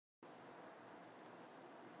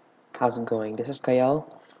how's it going? This is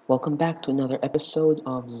Kayal. Welcome back to another episode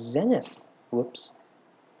of Zenith. Whoops,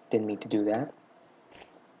 didn't mean to do that.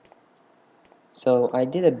 So I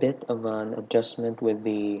did a bit of an adjustment with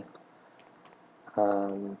the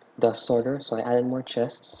dust sorter, so I added more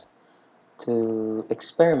chests to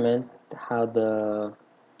experiment how the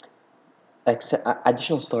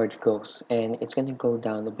additional storage goes, and it's going to go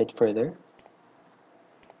down a bit further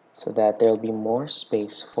so that there'll be more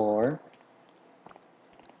space for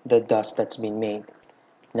the dust that's been made.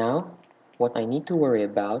 Now, what I need to worry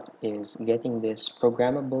about is getting this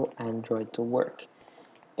programmable Android to work.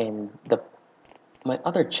 And my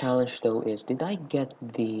other challenge though is, did I get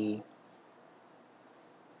the...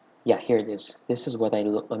 Yeah, here it is. This is what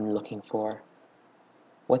I'm looking for.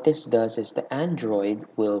 What this does is the Android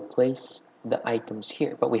will place the items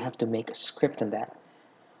here, but we have to make a script on that.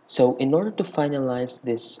 So in order to finalize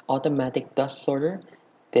this automatic dust sorter,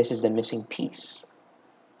 this is the missing piece.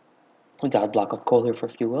 We got a block of coal here for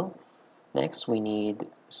fuel. Next, we need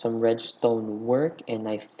some redstone work, and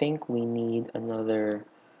I think we need another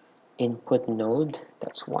input node.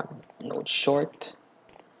 That's one node short.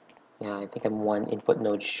 Yeah, I think I'm one input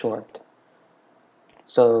node short.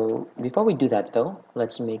 So before we do that though,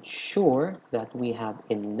 let's make sure that we have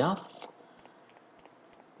enough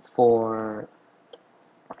for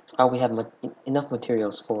we have enough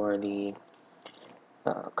materials for the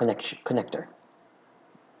connector.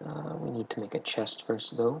 We need to make a chest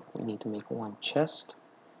first though. We need to make one chest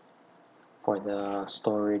for the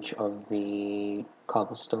storage of the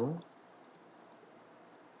cobblestone.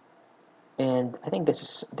 And I think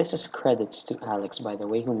this is credits to Alex, by the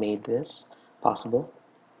way, who made this possible.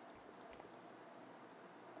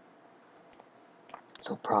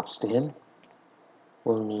 So props to him.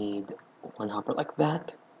 We'll need one hopper like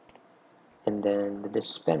that, and then the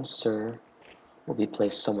dispenser will be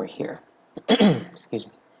placed somewhere here. Excuse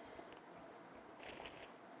me.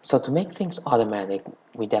 So to make things automatic,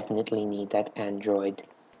 we definitely need that Android.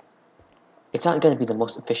 It's not going to be the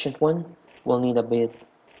most efficient one. We'll need a bit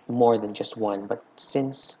more than just one, but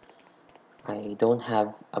since I don't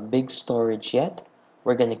have a big storage yet,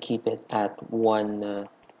 we're going to keep it at one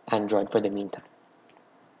Android for the meantime.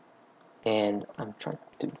 And I'm trying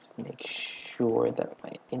to make sure that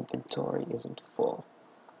my inventory isn't full.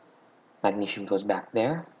 Magnesium goes back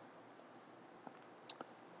there.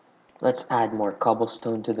 Let's add more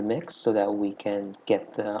cobblestone to the mix so that we can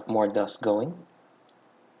get more dust going.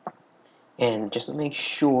 And just make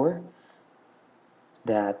sure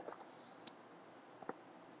that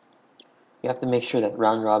you have to make sure that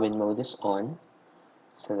round robin mode is on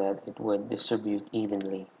so that it would distribute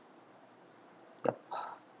evenly. Yep.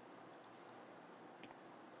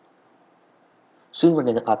 Soon we're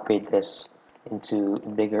going to upgrade this into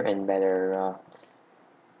bigger and better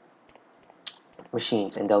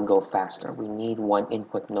machines, and they'll go faster. We need one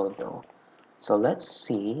input node though. So let's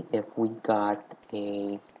see if we got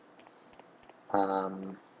a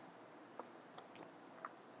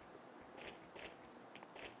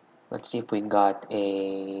let's see if we got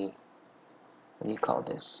a, what do you call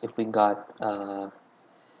this? If we got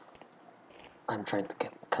I'm trying to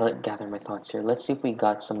gather my thoughts here. Let's see if we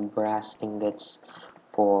got some brass ingots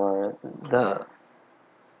for the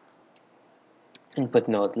input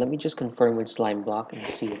node. Let me just confirm with slime block and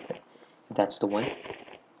see if that's the one.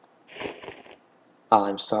 Oh,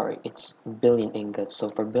 I'm sorry, it's billion ingots. So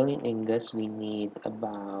for billion ingots, we need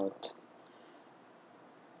about...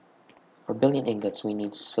 For billion ingots, we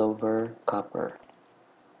need silver, copper,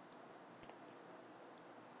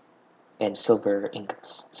 and silver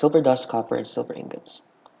ingots. Silver dust, copper, and silver ingots.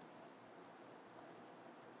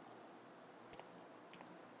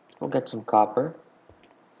 We'll get some copper.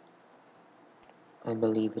 I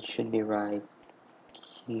believe it should be right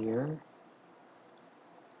here.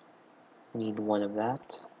 We need one of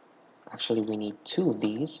that. Actually, we need two of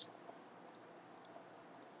these.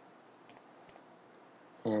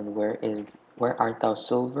 And where art thou,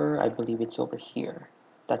 silver? I believe it's over here.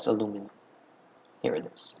 That's aluminum. Here it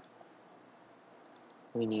is.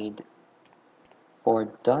 We need 4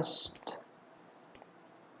 dust.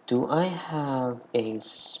 Do I have a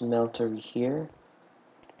smelter here?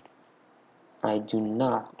 I do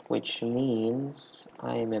not, which means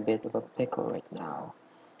I am a bit of a pickle right now.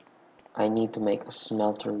 I need to make a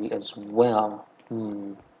smeltery as well.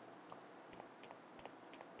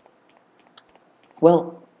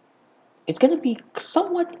 Well, it's gonna be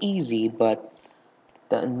somewhat easy, but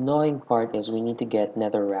the annoying part is we need to get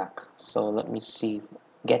netherrack. So let me see,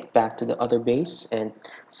 get back to the other base and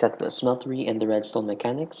set the smeltery and the redstone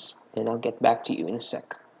mechanics, and I'll get back to you in a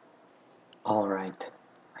sec. Alright,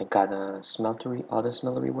 I got a smeltery, auto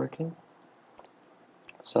smeltery working.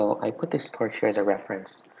 So I put this torch here as a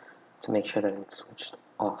reference to make sure that it's switched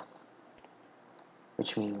off,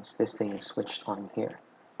 which means this thing is switched on here.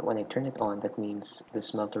 But when I turn it on, that means the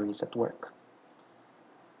smelter is at work.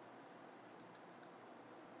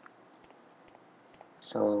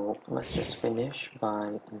 So let's just finish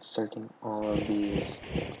by inserting all of these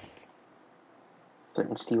flint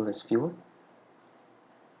and steel as fuel.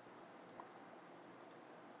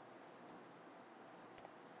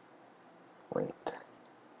 Wait,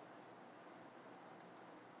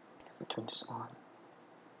 if we turn this on.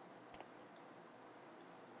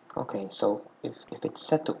 Okay, so if it's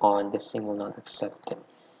set to on, this thing will not accept it.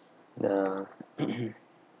 The flint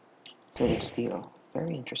and steel.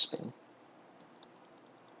 Very interesting.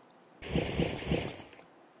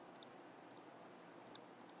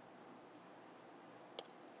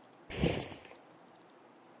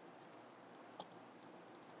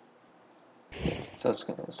 So it's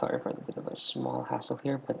gonna, sorry for a bit of a small hassle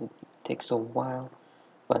here, but it takes a while.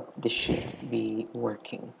 But this should be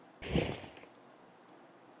working.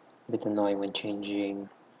 A bit annoying when changing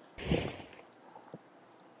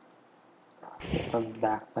from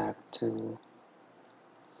backpack to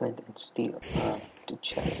flint and steel to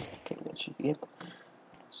chest. Okay, that should be it.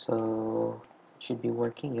 So it should be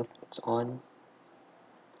working. Yep, it's on.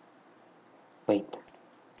 Wait,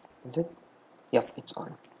 is it? Yep, it's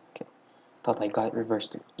on. Okay, thought I got it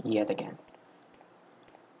reversed yet again.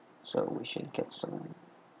 So we should get some.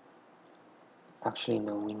 Actually,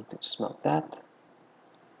 no, we need to smelt that.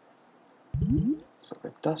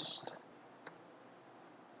 Silver dust.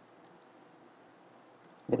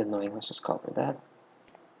 A bit annoying. Let's just cover that.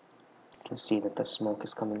 You can see that the smoke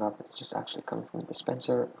is coming up. It's just actually coming from the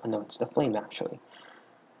dispenser. Oh, no, it's the flame actually.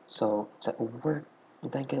 So it's at work.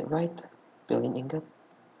 Did I get it right? Billion ingot.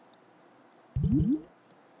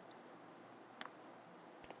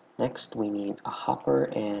 Next, we need a hopper,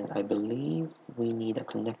 and I believe we need a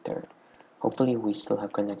connector. Hopefully, we still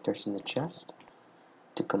have connectors in the chest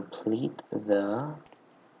to complete the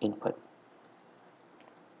input.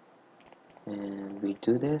 And we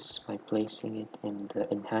do this by placing it in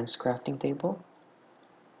the enhanced crafting table.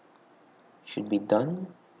 Should be done.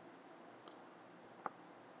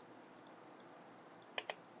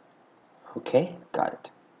 Okay, got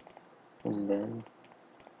it. And then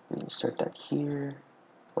we insert that here.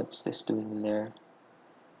 What's this doing in there?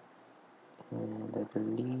 And I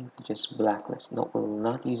believe just blacklist. No, we'll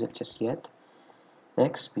not use it just yet.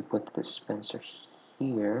 Next, we put the dispenser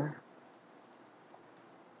here.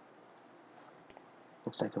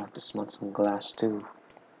 Looks like we'll have to smelt some glass too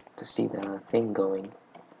to see the thing going.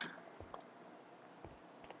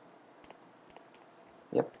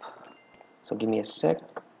 Yep. So give me a sec.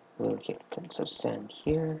 We'll get some sand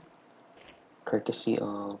here, courtesy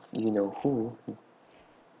of you-know-who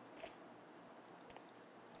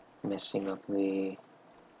messing up the...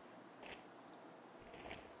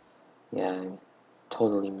 Yeah, I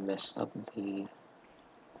totally messed up the...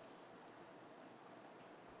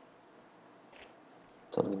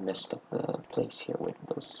 Totally messed up the place here with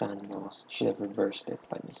those sand walls. Should have reversed it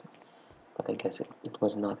by mistake, but I guess it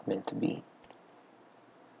was not meant to be.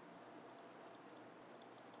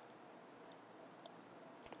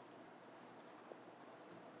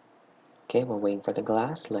 Okay, while waiting for the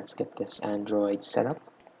glass, let's get this android set up.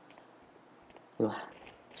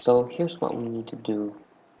 So here's what we need to do.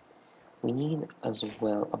 We need as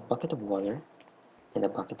well a bucket of water and a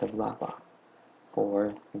bucket of lava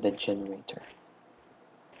for the generator.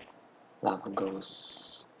 Lava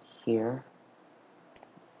goes here,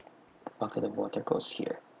 the bucket of water goes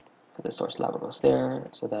here. So the source lava goes there,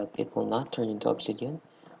 so that it will not turn into obsidian.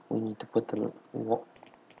 We need to put the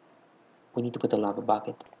lava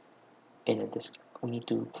bucket in a disc. We need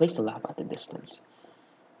to place the lava at a distance.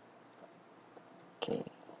 Okay,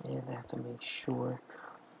 and I have to make sure.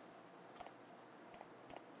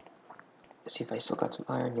 See if I still got some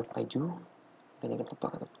iron. Yep, I do. I'm gonna get the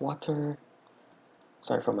bucket of water.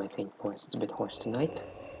 Sorry for my faint voice, it's a bit hoarse tonight.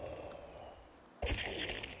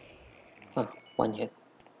 Huh, one hit.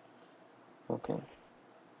 Okay.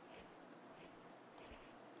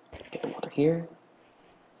 Get the water here.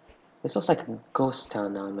 This looks like a ghost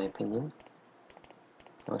town now, in my opinion.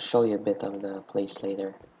 I'll show you a bit of the place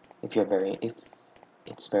later, if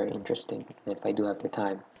it's very interesting, and if I do have the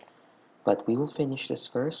time. But we will finish this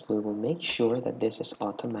first. We will make sure that this is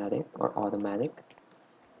automatic.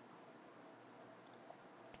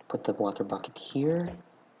 Put the water bucket here,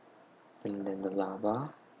 and then the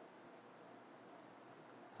lava.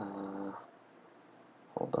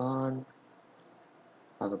 Hold on.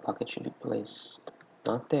 Lava bucket should be placed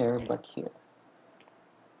not there, but here.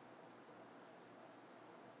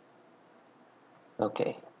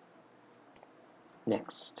 Okay,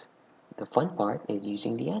 next. The fun part is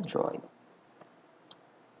using the Android.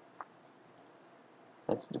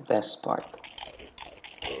 That's the best part.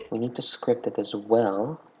 We need to script it as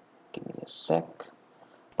well. Give me a sec.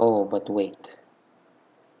 Oh, but wait.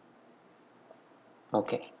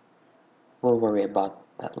 Okay, we'll worry about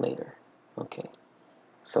that later. Okay,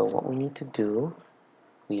 so what we need to do,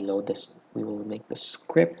 we will make the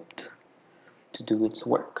script to do its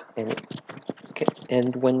work.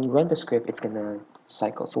 And when you run the script, it's gonna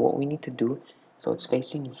cycle. So what we need to do, so it's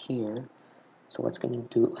facing here. So what's gonna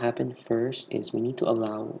happen first is we need to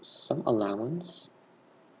allow some allowance.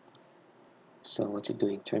 So what's it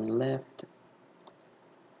doing? Turn left.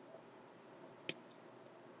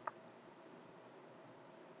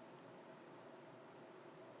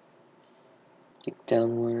 Click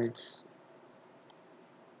downwards.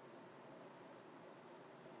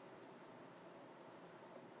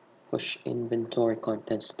 Push inventory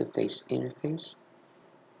contents to face interface.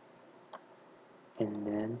 And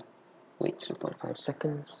then wait 2.5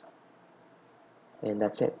 seconds. And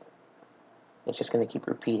that's it. It's just gonna keep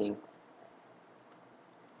repeating.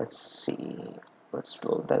 Let's see. Let's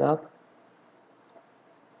load that up.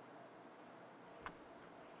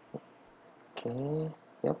 Okay.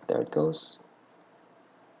 Yep, there it goes.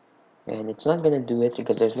 And it's not gonna do it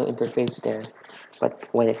because there's no interface there. But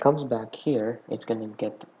when it comes back here, it's gonna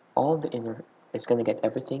get it's gonna get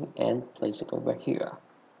everything and place it over here.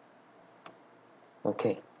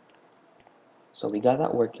 Okay. So we got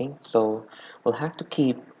that working. So we'll have to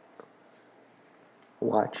keep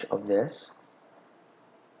watch of this.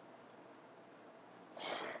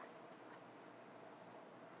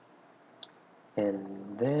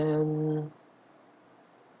 And then,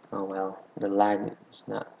 oh well, the lag is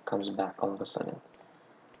not comes back all of a sudden.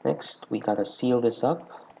 Next, we gotta seal this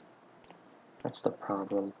up. That's the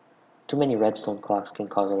problem. Too many redstone clocks can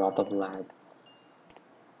cause a lot of lag.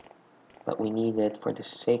 But we need it for the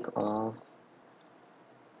sake of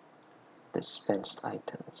dispensed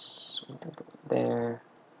items. We can put it there.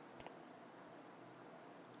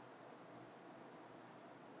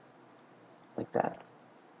 Like that.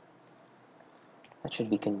 That should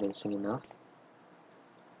be convincing enough.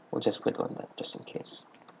 We'll just put on that just in case.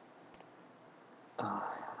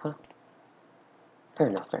 Huh. Fair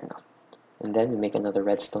enough, fair enough. And then we make another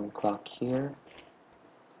redstone clock here.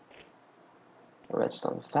 A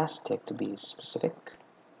redstone fast tick to be specific.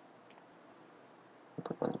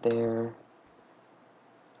 Put one there.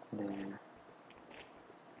 There.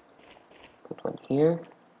 Put one here.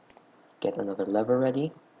 Get another lever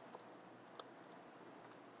ready.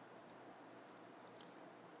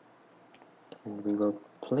 And we will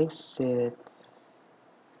place it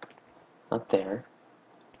not there.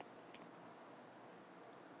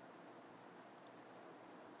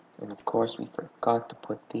 And of course we forgot to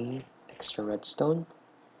put the extra redstone,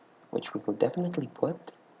 which we will definitely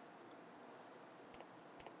put.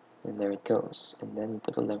 And there it goes. And then we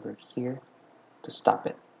put a lever here to stop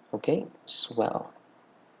it. Okay, swell.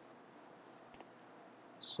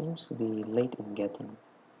 Seems to be late in getting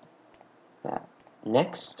that.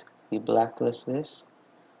 Next, we blacklist this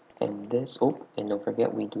and this. Oh, and don't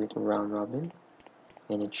forget we do it round robin.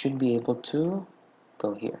 And it should be able to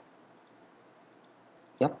go here.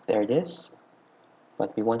 Yep, there it is.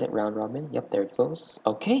 But we want it round robin. Yep, there it goes.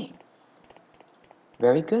 Okay.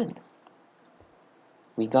 Very good.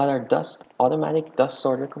 We got our automatic dust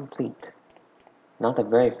sorter complete. Not a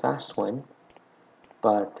very fast one,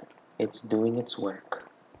 but it's doing its work.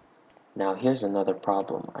 Now here's another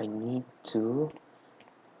problem. I need to,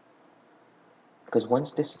 because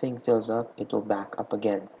once this thing fills up, it will back up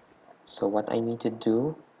again. So what I need to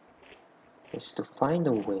do is to find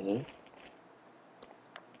a way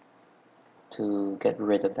to get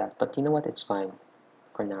rid of that. But you know what? It's fine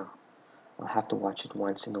for now. I'll have to watch it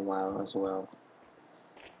once in a while as well.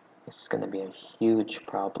 This is gonna be a huge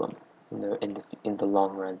problem in the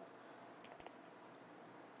long run.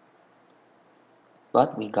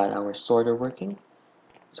 But we got our sorter working,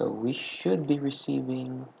 so we should be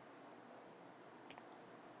receiving.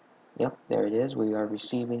 Yep, there it is. We are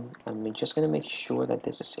receiving. I'm just gonna make sure that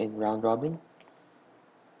this is in round robin.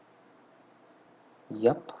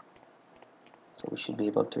 Yep. So we should be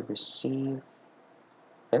able to receive.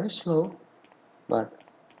 Very slow, but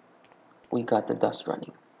we got the dust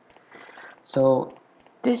running. So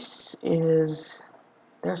there's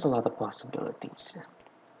a lot of possibilities.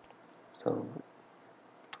 So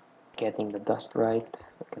getting the dust right,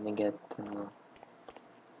 we're gonna get,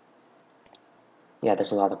 yeah,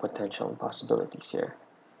 there's a lot of potential and possibilities here.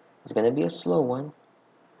 It's gonna be a slow one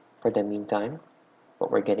for the meantime, but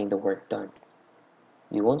we're getting the work done.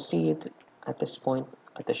 You won't see it at this point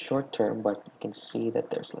at the short term, but you can see that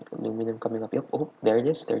there's like aluminum coming up. Yep, oh, there it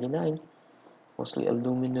is, 39. Mostly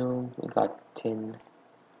aluminum. We got tin,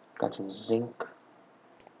 got some zinc.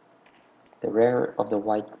 The rare of the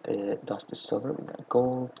white dust is silver. We got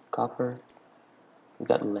gold, copper. We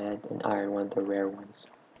got lead and iron, one of the rare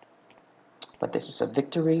ones. But this is a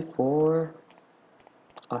victory for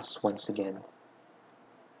us once again.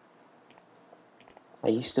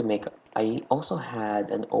 I also had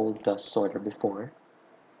an old dust sorter before,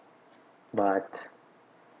 but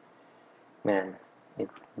man, it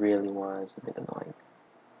really was a bit annoying.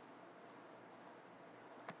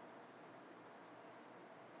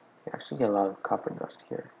 We actually get a lot of copper dust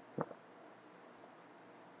here.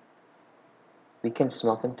 We can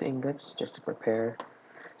smelt them to ingots just to prepare.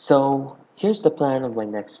 So here's the plan of my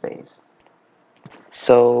next phase.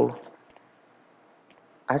 So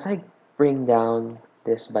as I bring down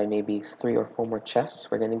this by maybe 3 or 4 more chests,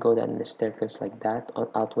 we're gonna go down the staircase like that, I'm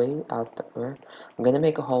gonna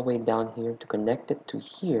make a hallway down here to connect it to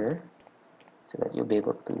here, so that you'll be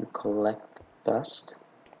able to collect dust.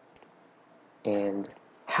 And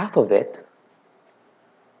half of it,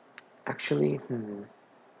 actually,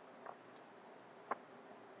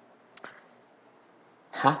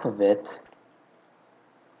 half of it,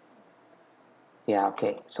 yeah,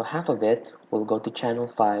 okay, so half of it will go to channel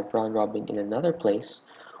 5 round robin in another place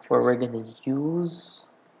where we're gonna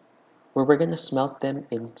smelt them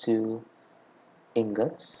into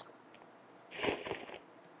ingots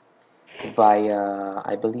via,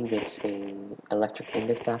 I believe it's a electric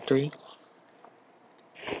ingot factory.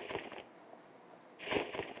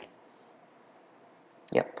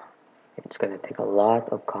 Yep, it's gonna take a lot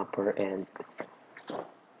of copper and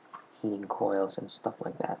heating coils and stuff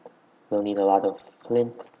like that. We'll need a lot of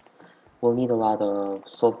flint. We'll need a lot of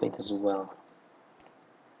sulfate as well.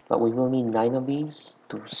 But we will need 9 of these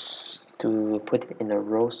to put it in a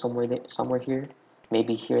row somewhere here,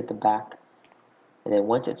 maybe here at the back. And then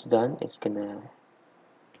once it's done, it's gonna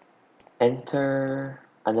enter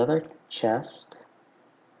another chest.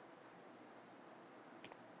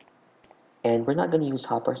 And we're not gonna use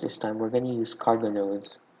hoppers this time. We're gonna use cargo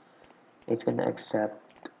nodes. It's gonna accept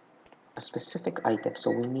a specific item,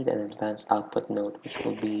 so we need an advanced output node, which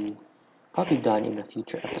will be probably done in a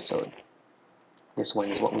future episode. This one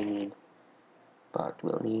is what we need. But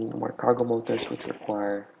we'll need more cargo motors, which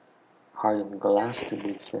require hardened glass to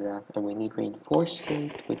be split up, and we need reinforced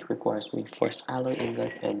slate, which requires reinforced alloy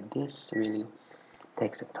ingot, and this really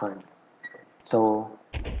takes a ton. So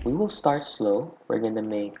we will start slow. We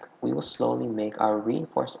will slowly make our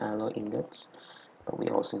reinforced alloy ingots, but we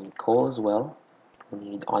also need coal as well. We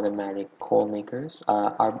need automatic coal makers,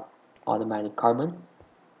 our automatic carbon,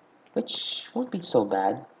 which won't be so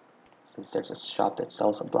bad since there's a shop that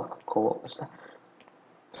sells a block of coal,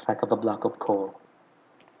 a stack of a block of coal.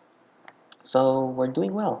 So we're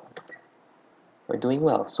doing well. We're doing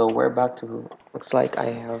well. So we're about to, looks like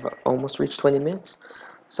I have almost reached 20 minutes.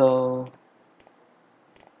 So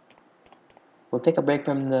we'll take a break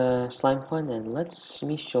from the slime fun and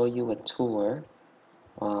me show you a tour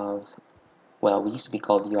of, well, we used to be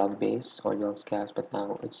called Yog Base or Yog's Cast, but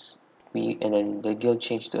now and then the guild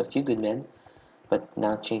changed to a few good men, but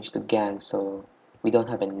now changed to gang, so we don't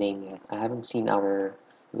have a name yet. I haven't seen our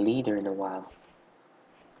leader in a while.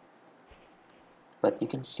 But you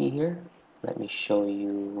can see here, let me show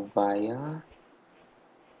you via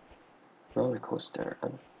roller coaster.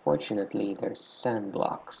 Unfortunately, there's sand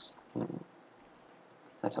blocks.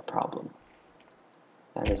 That's a problem.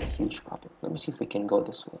 That is a huge problem. Let me see if we can go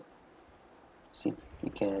this way. See if we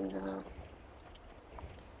can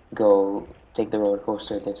go take the roller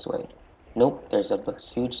coaster this way. Nope, there's a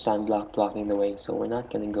huge sand block blocking the way, so we're not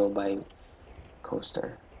gonna go by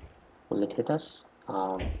coaster. Will it hit us?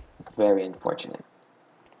 Very unfortunate.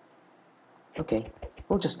 Okay,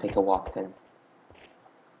 we'll just take a walk then.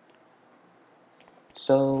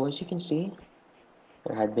 So, as you can see,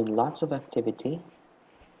 there had been lots of activity.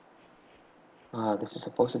 This is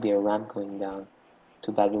supposed to be a ramp going down.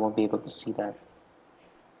 Too bad we won't be able to see that.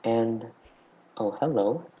 And, oh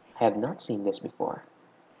hello, I have not seen this before.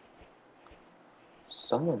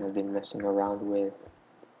 Someone has been messing around with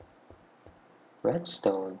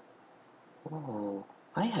redstone. Oh,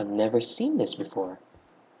 I have never seen this before.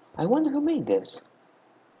 I wonder who made this.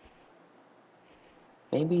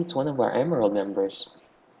 Maybe it's one of our Emerald members.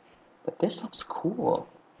 But this looks cool.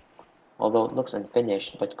 Although it looks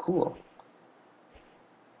unfinished, but cool.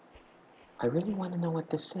 I really want to know what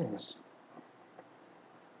this is.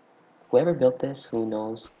 Whoever built this, who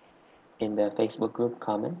knows, in the Facebook group,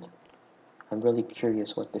 comment. I'm really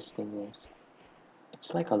curious what this thing is.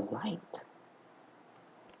 It's like a light.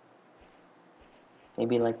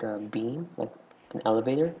 Maybe like a beam, like an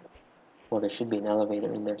elevator? Well, there should be an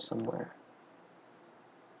elevator in there somewhere.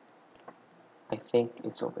 I think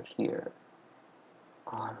it's over here.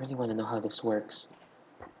 Oh, I really want to know how this works.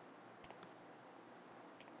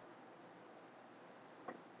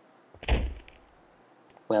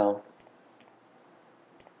 Well,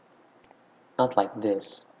 not like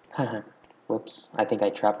this. Whoops, I think I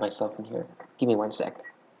trapped myself in here. Give me 1 sec.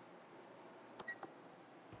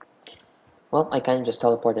 Well, I kind of just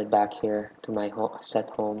teleported back here to my set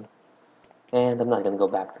home, and I'm not gonna go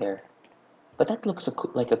back there. But that looks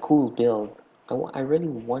like a cool build. I really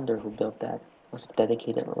wonder who built that. Must have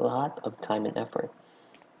dedicated a lot of time and effort,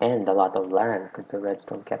 and a lot of land, because the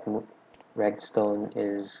redstone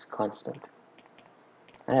is constant.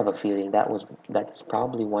 I have a feeling that is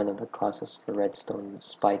probably one of the causes for redstone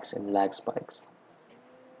spikes and lag spikes.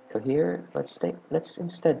 So here, let's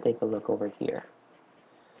instead take a look over here.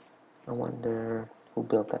 I wonder who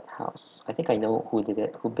built that house. I think I know who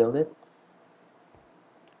built it,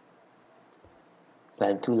 but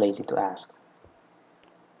I'm too lazy to ask.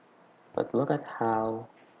 But look at how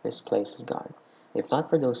this place is gone. If not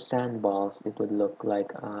for those sandballs, it would look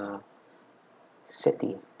like a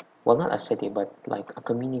city. Well, not a city, but like a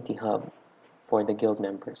community hub for the guild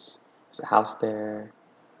members. There's a house there,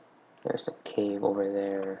 there's a cave over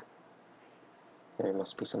there, there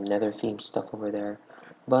must be some nether theme stuff over there.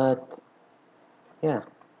 But yeah,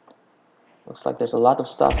 looks like there's a lot of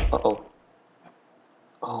stuff. Uh-oh.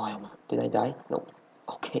 Did I die? Nope.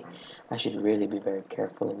 Okay, I should really be very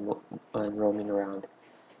careful in roaming around.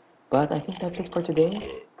 But I think that's it for today.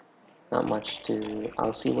 Not much to.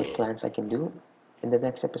 I'll see what plans I can do in the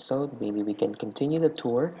next episode. Maybe we can continue the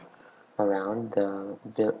tour around the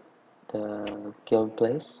guild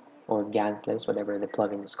place or gang place, whatever the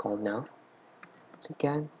plugin is called now. It's a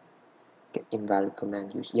gang. Invalid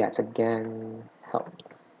command use. Yeah, it's a gang help.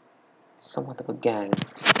 Somewhat of a gang.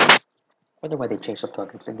 Wonder why they changed the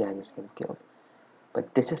plugin. It's a gang instead of guild.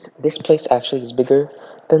 But this place actually is bigger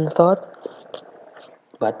than thought.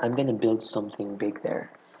 But I'm gonna build something big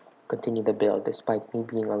there. Continue the build despite me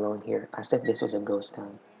being alone here, as if this was a ghost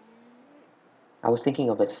town. I was thinking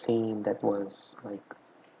of a theme that was like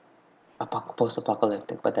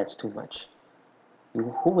post-apocalyptic, but that's too much.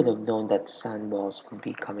 Who would have known that sandballs would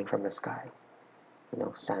be coming from the sky? You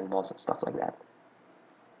know, sandballs and stuff like that.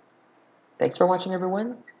 Thanks for watching,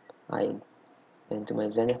 everyone. I and to my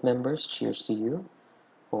Zenith members, cheers to you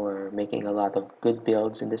for making a lot of good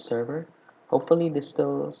builds in this server. Hopefully,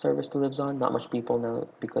 server still lives on. Not much people now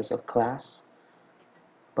because of class,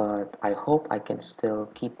 but I hope I can still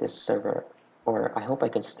keep this server, or I hope I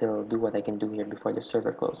can still do what I can do here before the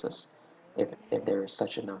server closes, if there is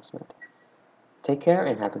such announcement. Take care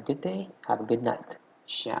and have a good day. Have a good night.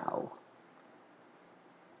 Ciao.